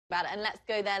About it. And let's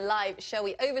go there live, shall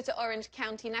we? Over to Orange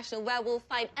County National, where we'll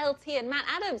find LT and Matt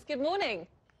Adams. Good morning.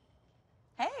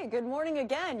 Hey, good morning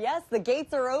again. Yes, the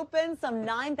gates are open. Some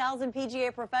 9,000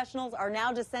 PGA professionals are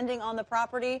now descending on the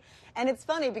property. And it's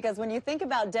funny because when you think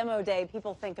about demo day,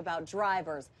 people think about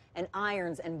drivers and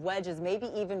irons and wedges, maybe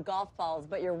even golf balls.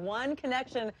 But your one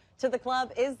connection to the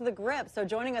club is the grip. So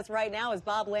joining us right now is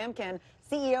Bob Lamkin,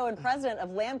 CEO and president of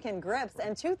Lamkin Grips.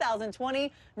 And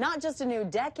 2020, not just a new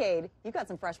decade, you've got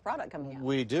some fresh product coming out.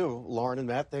 We do. Lauren and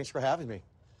Matt, thanks for having me.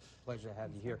 Pleasure to have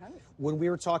you here. When we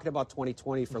were talking about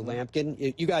 2020 for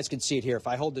Lamkin, you guys can see it here. If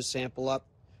I hold this sample up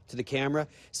to the camera,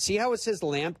 see how it says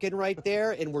Lamkin right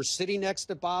there? And we're sitting next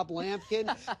to Bob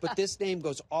Lamkin, but this name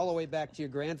goes all the way back to your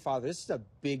grandfather. This is a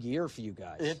big year for you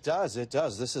guys. It does. It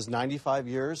does. This is 95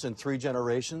 years and 3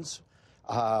 generations.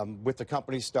 With the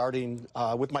company starting,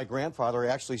 with my grandfather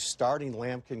actually starting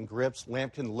Lamkin Grips,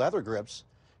 Lamkin leather grips,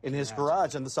 in his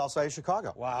garage on the south side of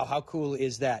Chicago. Wow, how cool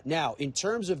is that? Now, in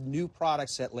terms of new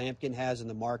products that Lamkin has in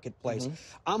the marketplace,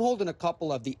 I'm holding a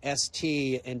couple of the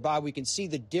ST, and Bob, we can see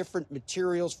the different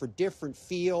materials for different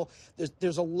feel.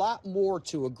 There's a lot more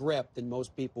to a grip than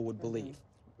most people would believe.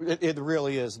 It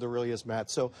really is. There really is, Matt.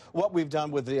 So what we've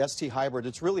done with the ST Hybrid,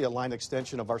 it's really a line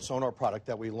extension of our Sonar product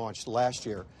that we launched last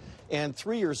year. And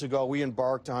 3 years ago, we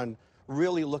embarked on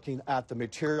really looking at the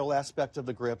material aspect of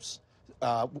the grips,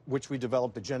 which we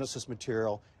developed the Genesis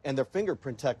material, and their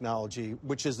fingerprint technology,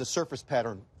 which is the surface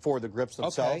pattern for the grips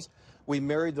themselves. Okay. We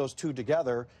married those two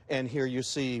together, and here you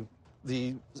see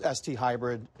the ST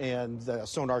Hybrid and the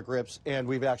Sonar grips, and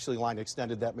we've actually line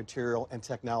extended that material and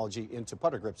technology into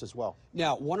putter grips as well.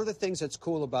 Now, one of the things that's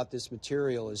cool about this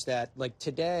material is that, like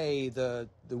today, the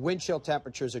wind chill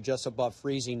temperatures are just above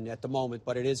freezing at the moment,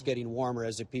 but it is getting warmer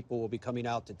as the people will be coming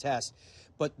out to test.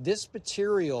 But this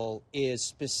material is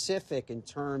specific in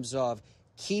terms of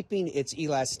keeping its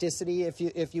elasticity, if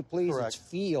you please, Correct. its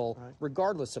feel,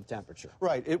 regardless of temperature.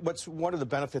 Right. What's one of the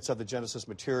benefits of the Genesis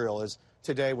material is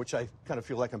today, which I kind of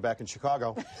feel like I'm back in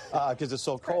Chicago because it's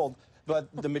so cold, but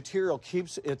the material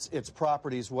keeps its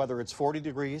properties whether it's 40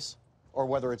 degrees or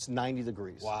whether it's 90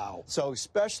 degrees. Wow. So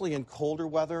especially in colder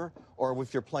weather or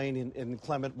if you're playing in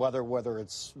inclement weather, whether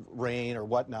it's rain or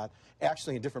whatnot,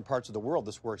 actually in different parts of the world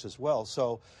this works as well.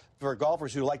 So for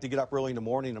golfers who like to get up early in the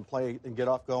morning and play and get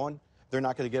off going, they're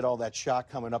not going to get all that shock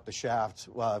coming up the shaft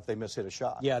if they miss hit a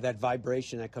shot. Yeah, that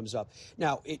vibration that comes up.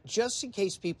 Now, just in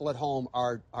case people at home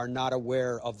are not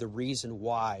aware of the reason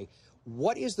why,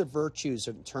 what is the virtues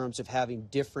in terms of having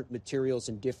different materials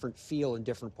and different feel in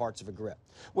different parts of a grip?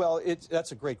 Well,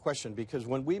 that's a great question because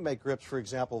when we make grips, for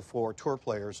example, for tour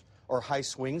players or high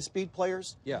swing speed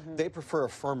players, they prefer a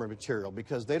firmer material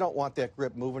because they don't want that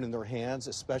grip moving in their hands,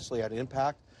 especially at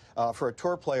impact. For a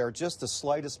tour player, just the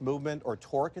slightest movement or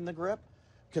torque in the grip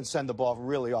can send the ball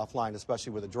really offline,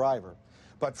 especially with a driver.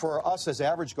 But for us as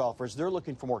average golfers, they're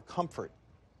looking for more comfort,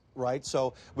 right?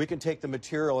 So we can take the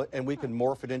material and we can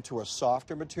morph it into a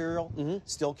softer material,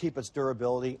 still keep its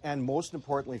durability, and most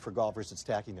importantly for golfers, its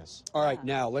tackiness. All right,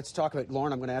 now let's talk about,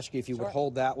 Lauren, I'm going to ask you if you would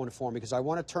hold that one for me because I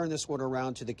want to turn this one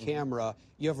around to the camera.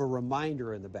 You have a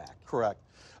reminder in the back. Correct.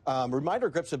 Reminder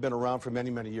grips have been around for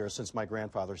many, many years, since my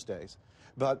grandfather's days.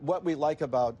 But what we like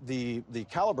about the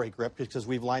Calibrate grip, because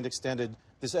we've line extended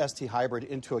this ST Hybrid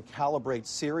into a Calibrate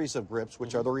series of grips,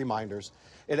 which are the reminders,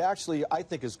 it actually, I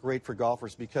think, is great for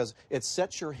golfers because it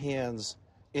sets your hands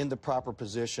in the proper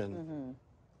position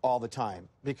all the time.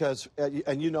 Because,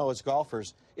 and you know as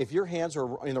golfers, if your hands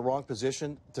are in the wrong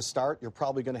position to start, you're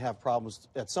probably going to have problems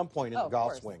at some point in the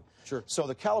golf swing. Sure. So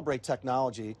the Calibrate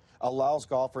technology allows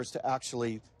golfers to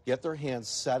actually get their hands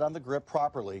set on the grip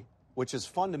properly, which is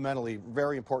fundamentally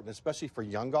very important, especially for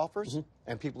young golfers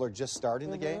and people who are just starting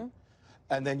the game.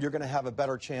 And then you're going to have a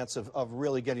better chance of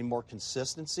really getting more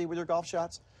consistency with your golf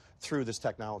shots through this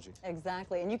technology.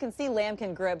 Exactly. And you can see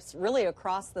Lamkin grips really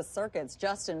across the circuits.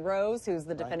 Justin Rose, who's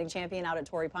the defending champion out at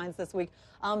Torrey Pines this week,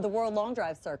 the World Long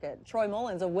Drive circuit. Troy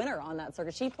Mullins, a winner on that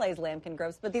circuit. She plays Lamkin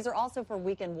grips, but these are also for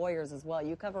weekend warriors as well.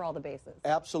 You cover all the bases.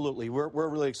 Absolutely. We're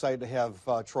really excited to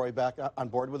have Troy back on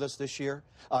board with us this year.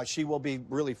 She will be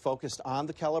really focused on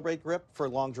the Calibrate grip for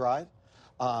long drive.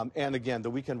 And again,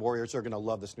 the weekend warriors are going to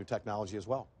love this new technology as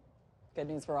well. Good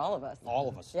news for all of us. All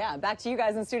of us. Yeah, back to you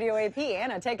guys in Studio AP.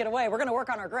 Anna, take it away. We're going to work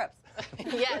on our grips.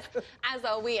 Yes, as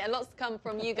are we. And lots to come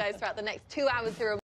from you guys throughout the next 2 hours here.